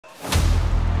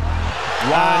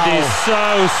Wow. And he's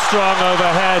so strong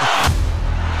overhead.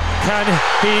 Can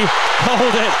he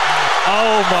hold it?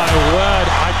 Oh my word,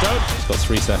 I don't. He's got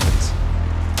 3 seconds.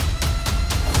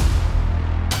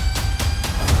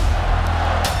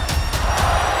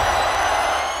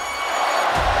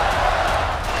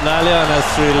 Lalayan has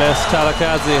 3 lifts,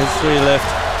 Talakhadze has 3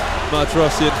 lifts,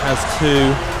 Martirosyan has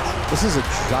 2. This is a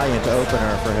giant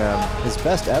opener for him. His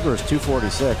best ever is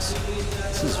 246.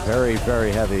 This is very,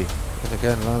 very heavy. And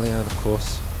again, Lalayan, of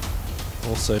course,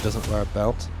 also doesn't wear a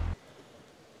belt.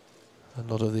 A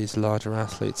lot of these larger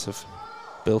athletes have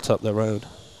built up their own,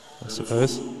 I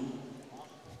suppose.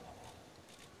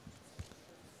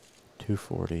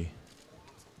 240.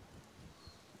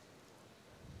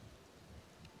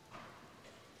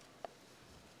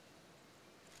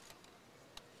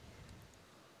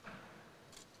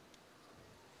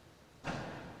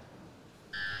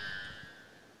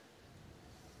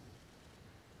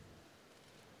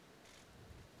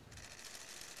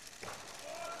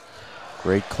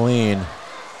 Great clean.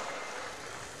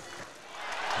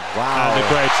 Wow. And a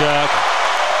great jerk.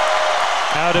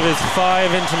 Out of his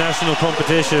 5 international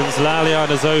competitions, Lalayan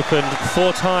has opened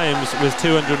 4 times with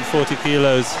 240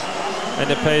 kilos,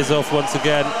 and it pays off once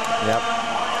again. Yep.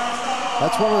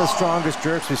 That's one of the strongest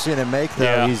jerks we've seen him make, though.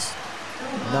 Yeah. He's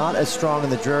not as strong in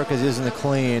the jerk as he is in the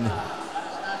clean.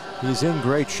 He's in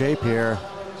great shape here.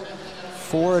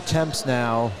 4 attempts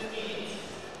now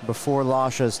before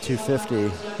Lasha's 250.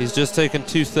 He's just taken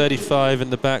 235 in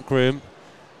the back room,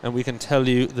 and we can tell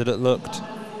you that it looked,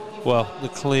 well, the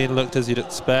clean looked as you'd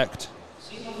expect.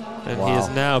 And wow. He is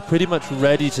now pretty much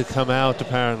ready to come out,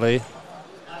 apparently.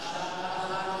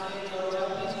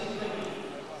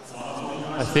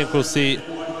 I think we'll see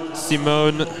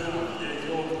Simone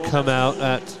come out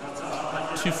at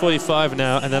 245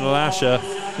 now, and then Lasha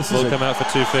will come out for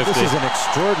 250. This is an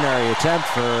extraordinary attempt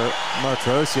for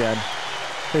Martirosyan.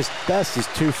 His best is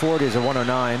 240 as a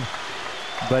 109,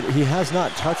 but he has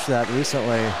not touched that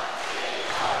recently.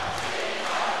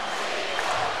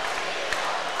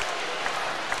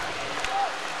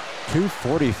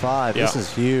 $245, yeah. This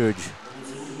is huge.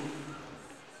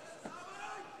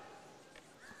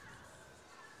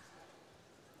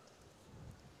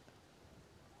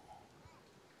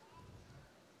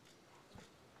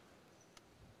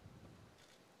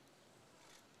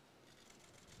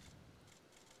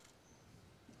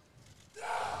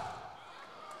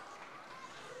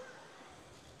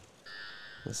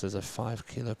 This is a 5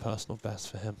 kilo personal best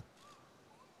for him.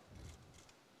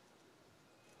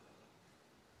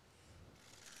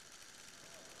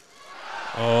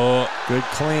 Oh, good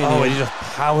clean. Oh, he just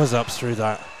powers up through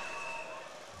that.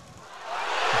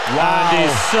 Wow. And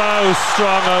he's so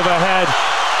strong overhead.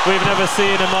 We've never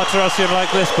seen a Martirosyan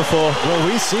like this before. Will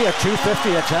we see a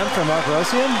 250 attempt from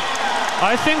Martirosyan?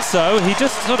 I think so. He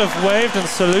just sort of waved and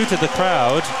saluted the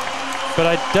crowd, but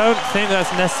I don't think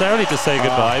that's necessarily to say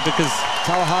goodbye because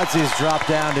Talakhadze's dropped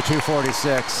down to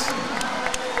 246.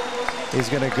 He's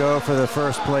going to go for the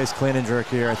first place clean and jerk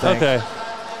here, I think. Okay.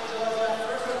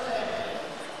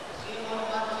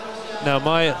 Now,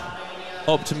 my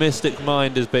optimistic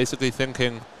mind is basically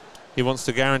thinking he wants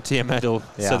to guarantee a medal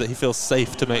so that he feels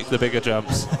safe to make the bigger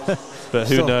jumps. But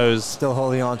who knows? Still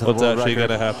holding on to what's the world actually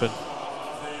going record. to happen.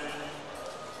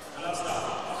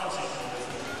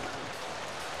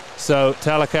 So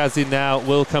Talakhadze now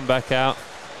will come back out.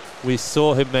 We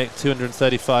saw him make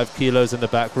 235 kilos in the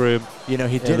back room. You know,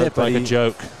 he did it, but like a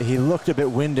joke. He looked a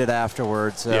bit winded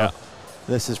afterwards. So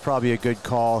this is probably a good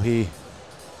call. He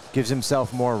gives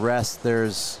himself more rest.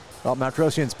 There's, well,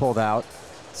 Martirosyan's pulled out.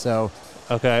 So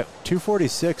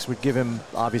 246 would give him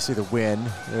obviously the win.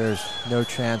 There's no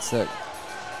chance that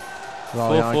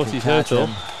Lalayan 440 can catch total.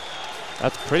 him.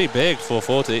 That's pretty big,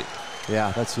 440.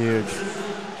 Yeah, that's huge.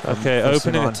 Okay,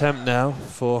 opening attempt now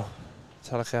for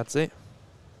Talakhadze.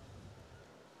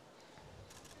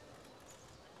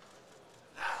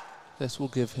 This will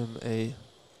give him a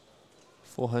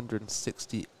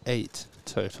 468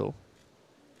 total,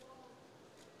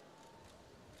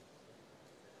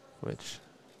 which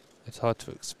it's hard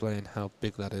to explain how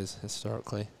big that is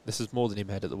historically. This is more than he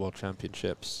made at the World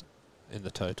Championships in the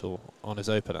total on his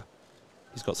opener.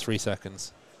 He's got 3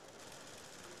 seconds.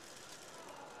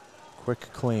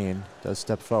 Quick clean, does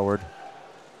step forward.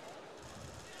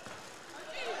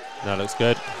 That looks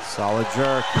good. Solid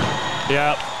jerk.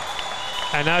 Yeah.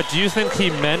 And now, do you think he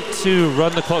meant to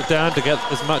run the clock down to get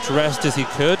as much rest as he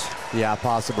could? Yeah,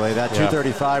 possibly. That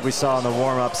 235 we saw in the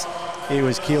warm-ups, he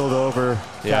was keeled over,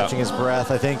 catching his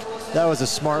breath. I think that was a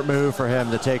smart move for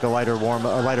him to take a lighter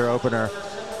opener.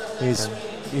 He's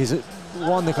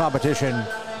won the competition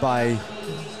by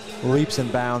leaps and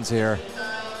bounds here.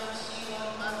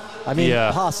 I mean,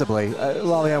 possibly.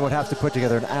 Lalayan would have to put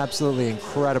together an absolutely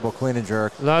incredible clean and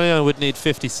jerk. Lalayan would need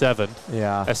 57.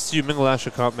 Yeah. Assuming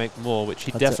Lasha can't make more, which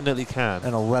he definitely can.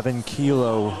 An 11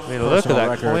 kilo. I mean, look at that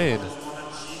record. Clean.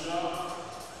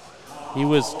 He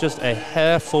was just a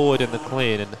hair forward in the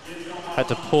clean and had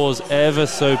to pause ever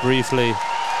so briefly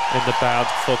in the bout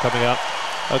before coming up.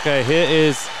 Okay, here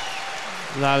is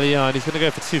Lalayan. He's going to go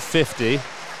for 250.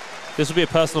 This will be a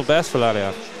personal best for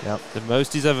Lalayan. Yep. The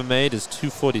most he's ever made is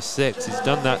 246. He's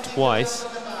done that twice.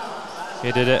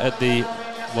 He did it at the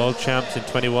World Champs in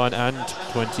 21 and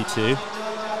 22.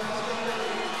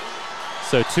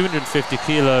 So 250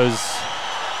 kilos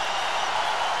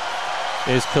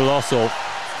is colossal.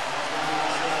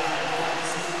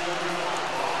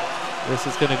 This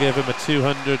is going to give him a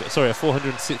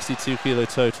 462 kilo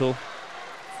total.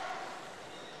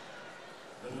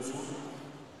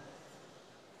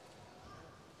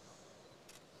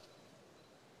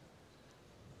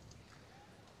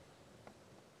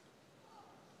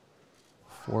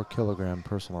 $4-kilogram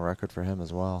personal record for him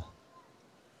as well.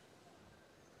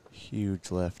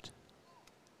 Huge lift.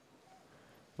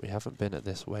 We haven't been at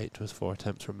this weight with 4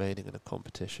 attempts remaining in a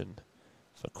competition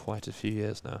for quite a few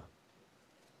years now.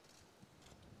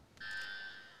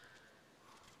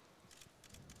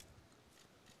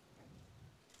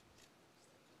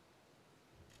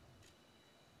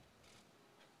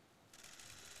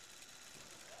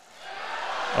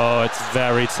 Oh, it's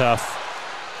very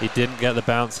tough. He didn't get the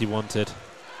bounce he wanted.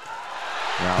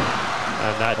 No.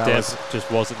 And that dip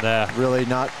just wasn't there. Really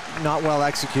not well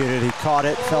executed. He caught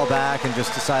it, fell back, and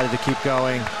just decided to keep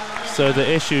going. So the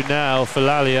issue now for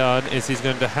Lalayan is he's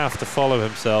going to have to follow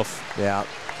himself. Yeah.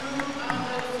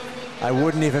 I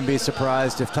wouldn't even be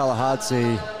surprised if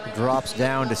Talakhadze drops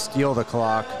down to steal the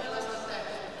clock.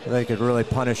 They could really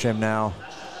punish him now.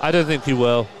 I don't think he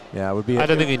will. Yeah, it would be. I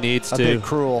don't think he needs to. A bit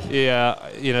cruel. Yeah,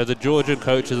 you know, the Georgian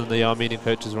coaches and the Armenian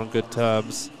coaches are on good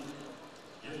terms.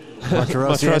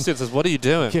 Martirosyan says, "What are you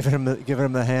doing?" Giving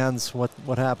him the hands.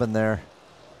 What happened there?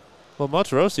 Well,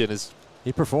 Martirosyan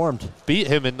he performed. Beat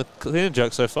him in the clean and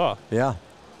jerk so far. Yeah.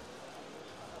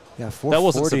 Yeah, 440. That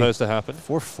wasn't supposed to happen.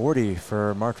 440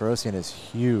 for Martirosyan is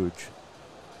huge.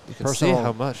 You can see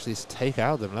how much these take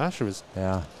out of them. Lasha was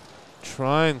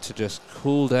trying to just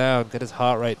cool down, get his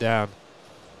heart rate down.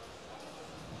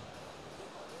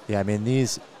 Yeah, I mean,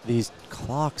 these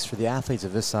clocks for the athletes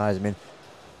of this size, I mean,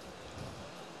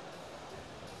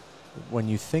 when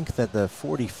you think that the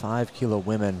 45-kilo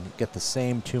women get the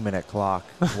same 2-minute clock,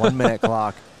 1-minute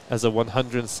clock. As a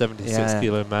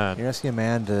 176-kilo man. You're asking a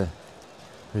man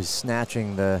who's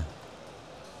snatching the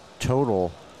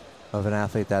total of an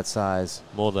athlete that size.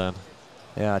 More than.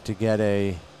 Yeah, to get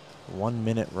a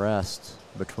 1-minute rest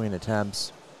between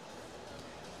attempts.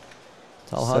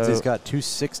 Talakhadze's got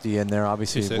 260 in there,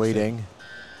 obviously waiting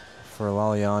for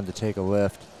Lalayan to take a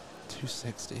lift.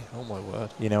 260, oh my word.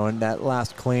 You know, and that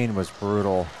last clean was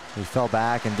brutal. He fell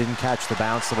back and didn't catch the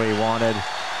bounce the way he wanted.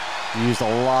 He used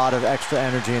a lot of extra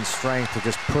energy and strength to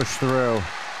just push through.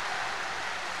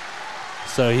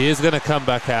 So he is going to come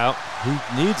back out. He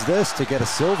needs this to get a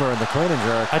silver in the clean and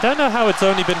jerk. I don't know how it's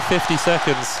only been 50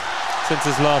 seconds since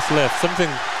his last lift. Something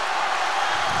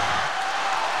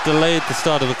delayed the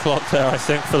start of the clock there, I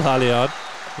think, for Lalayan.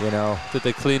 You know. Did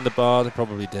they clean the bar? They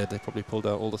probably did. They probably pulled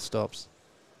out all the stops.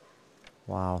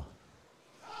 Wow.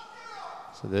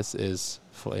 So this is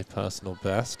for a personal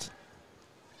best.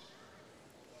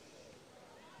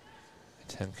 A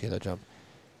 10-kilo jump.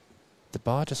 The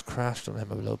bar just crashed on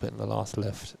him a little bit in the last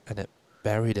lift, and it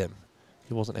buried him.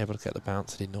 He wasn't able to get the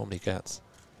bounce that he normally gets.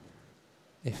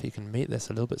 If he can meet this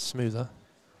a little bit smoother,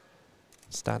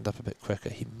 stand up a bit quicker,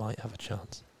 he might have a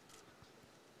chance.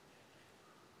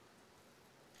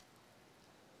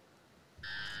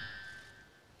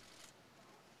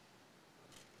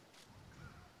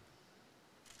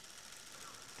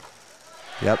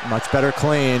 Yep, much better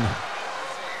clean.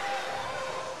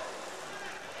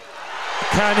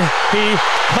 Can he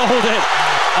hold it?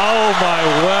 Oh my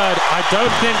word. I don't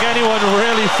think anyone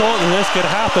really thought that this could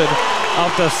happen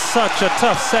after such a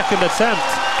tough second attempt.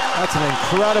 That's an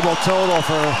incredible total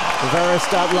for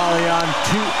Varazdat Lalayan,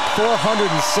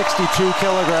 462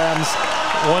 kilograms.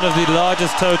 One of the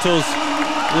largest totals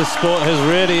this sport has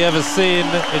really ever seen.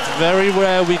 It's very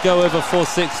rare we go over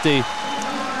 460.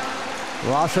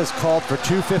 Lasha's called for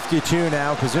 252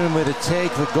 now, presumably to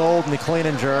take the gold in the clean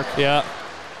and jerk. Yeah.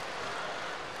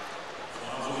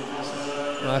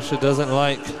 Lasha doesn't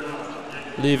like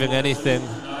leaving anything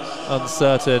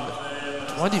uncertain.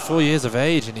 24 years of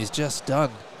age and he's just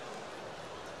done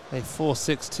a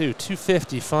 462,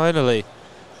 250 finally.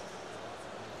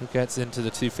 He gets into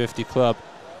the 250 club.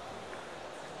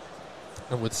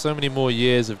 And with so many more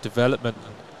years of development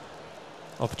and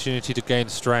opportunity to gain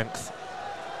strength,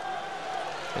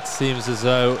 it seems as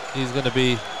though he's going to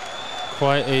be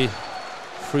quite a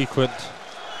frequent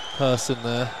person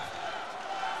there.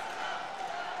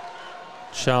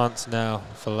 Chance now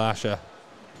for Lasha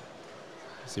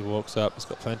as he walks up. He's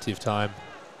got plenty of time.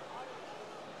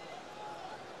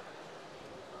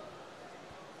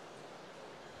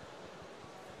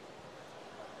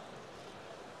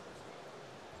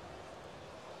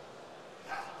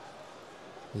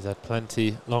 He's had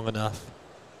plenty long enough.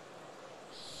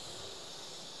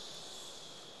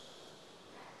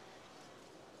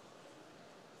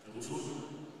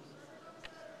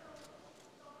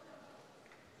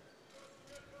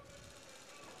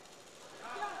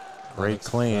 Great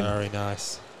clean. Very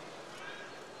nice.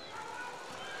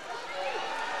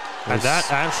 And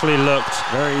that actually looked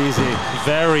very easy.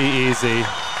 Very easy.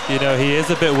 You know, he is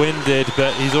a bit winded,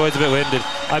 but he's always a bit winded.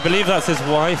 I believe that's his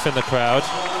wife in the crowd.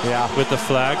 Yeah. With the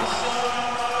flag.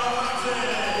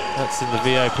 That's in the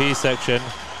VIP section.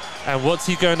 And what's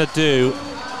he going to do?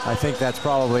 I think that's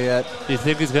probably it. Do you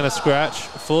think he's going to scratch?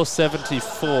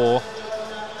 474.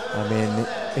 I mean,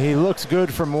 he looks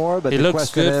good for more, but he the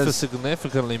looks question good is, for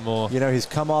significantly more. You know, he's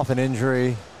come off an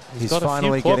injury. He's got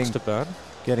finally a few blocks to burn.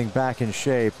 getting back in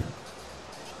shape.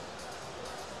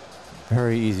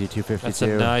 Very easy 252. That's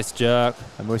a nice jerk.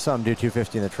 And we saw him do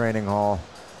 250 in the training hall.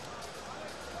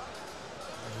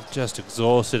 Just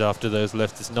exhausted after those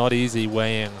lifts. It's not easy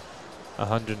weighing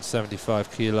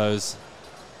 175 kilos.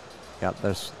 Yeah,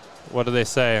 there's. What are they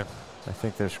saying? I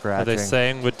think they're scratching. Are they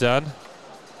saying we're done?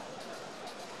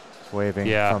 Waving,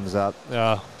 yeah. thumbs up.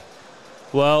 Yeah.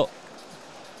 Well,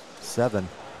 7.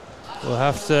 We'll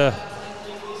have to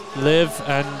live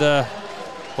and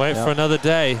wait for another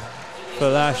day for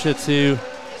Lasha to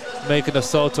make an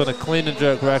assault on a clean and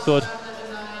jerk record.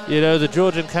 You know, the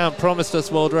Georgian camp promised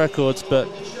us world records, but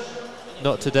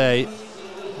not today.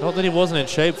 Not that he wasn't in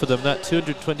shape for them. That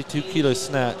 222 kilo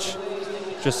snatch,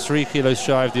 just 3 kilos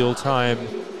shy of the all-time,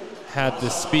 had the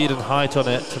speed and height on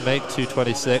it to make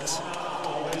 226.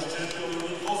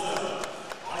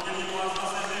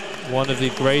 One of the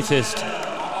greatest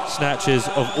snatches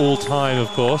of all time, of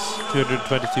course,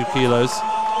 222 kilos.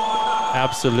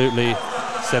 Absolutely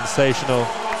sensational.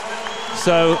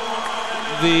 So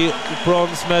the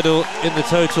bronze medal in the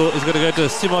total is going to go to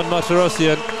Simon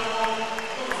Martirosyan.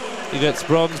 He gets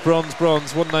bronze, bronze,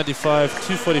 bronze, 195,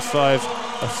 245,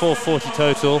 a 440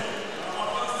 total.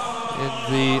 In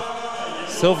the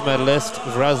silver medalist,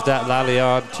 Varazdat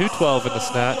Lalayan, 212 in the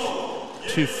snatch,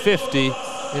 250 in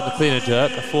the clean and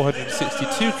jerk, a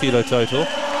 462 kilo total.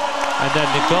 And then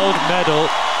the gold medal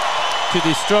to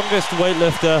the strongest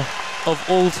weightlifter of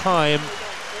all time.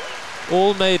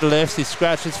 All made lifts, he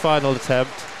scratched his final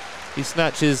attempt. He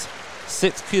snatches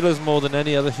 6 kilos more than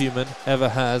any other human ever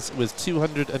has with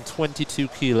 222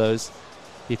 kilos.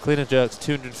 He clean and jerks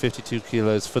 252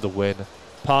 kilos for the win.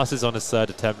 Passes on his third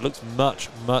attempt. Looks much,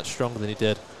 much stronger than he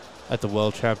did at the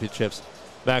World Championships.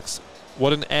 Max,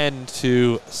 what an end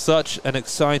to such an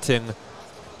exciting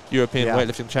European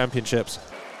Weightlifting Championships.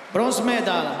 Bronze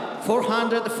medal,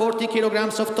 440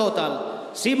 kilograms of total.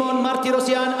 Simon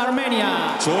Martirosyan,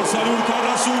 Armenia.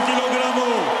 440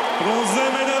 kilogramů. Bronze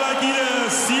medaile gire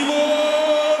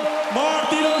Simon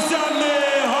Martirosyan,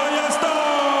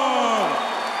 Hayastan.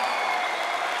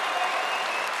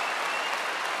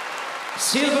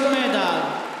 Silver medal,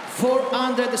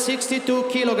 462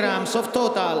 kilograms of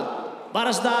total.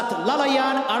 Varazdat,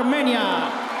 Lalayan,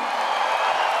 Armenia.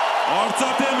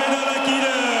 Artsate medaile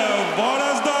gire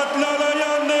Varazdat,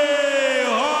 Lalayan,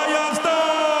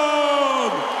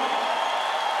 Hayastan.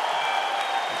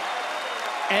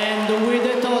 And with a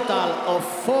total of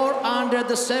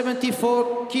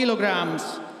 474 kilograms,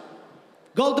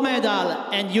 gold medal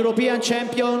and European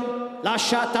champion,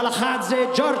 Lasha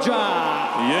Talakhadze, Georgia.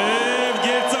 Եվ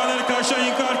գերծաներ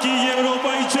կաշային կարգի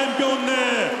Եվրոպայի չեմպիոնն է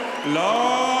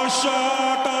Լաշա